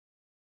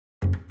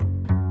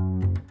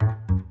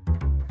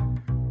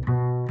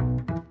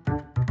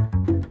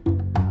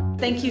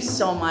Thank you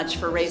so much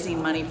for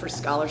raising money for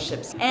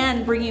scholarships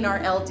and bringing our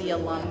LD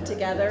alum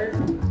together.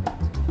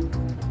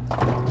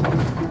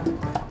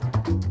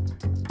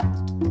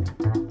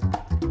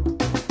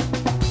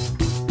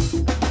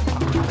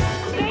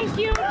 Thank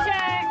you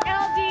to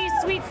LD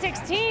Sweet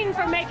 16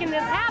 for making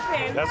this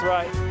happen. That's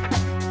right.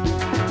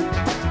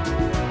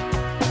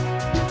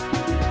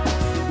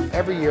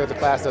 Every year, the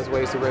class does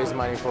ways to raise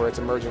money for its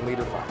Emerging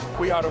Leader Fund.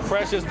 We are the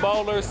freshest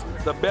bowlers,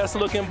 the best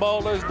looking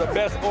bowlers, the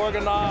best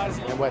organized.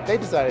 And what they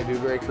decided to do,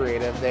 very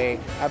creative, they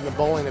have a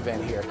bowling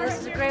event here. This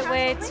is a great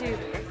way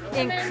to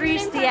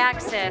increase the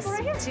access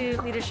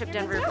to Leadership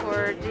Denver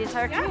for the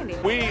entire community.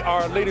 We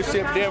are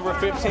Leadership Denver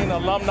 15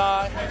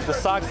 alumni, the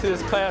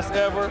Soxiest class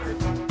ever.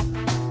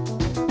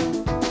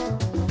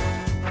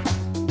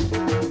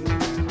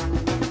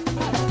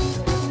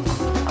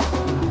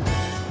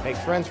 Make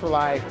friends for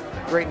life,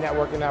 great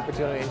networking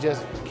opportunity, and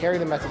just carry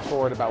the message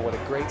forward about what a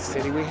great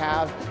city we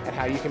have and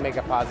how you can make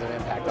a positive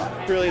impact on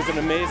it. It really is an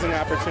amazing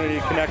opportunity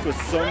to connect with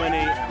so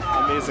many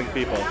amazing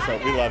people, so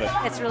we love it.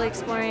 It's really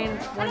exploring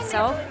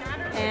oneself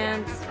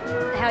and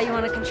how you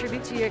want to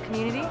contribute to your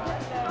community,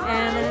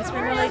 and it's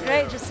been really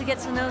great just to get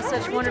to know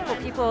such wonderful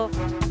people.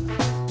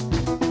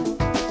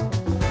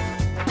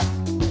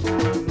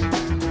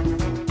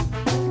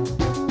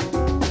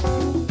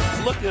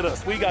 Look at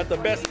us, we got the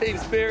best team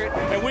spirit,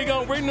 and we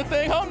gonna bring the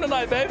thing home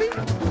tonight, baby.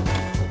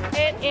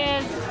 It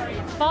is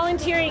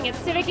volunteering, it's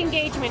civic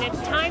engagement, it's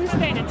time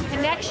spent, it's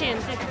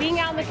connections, it's being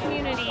out in the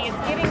community,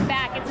 it's giving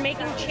back, it's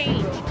making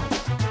change.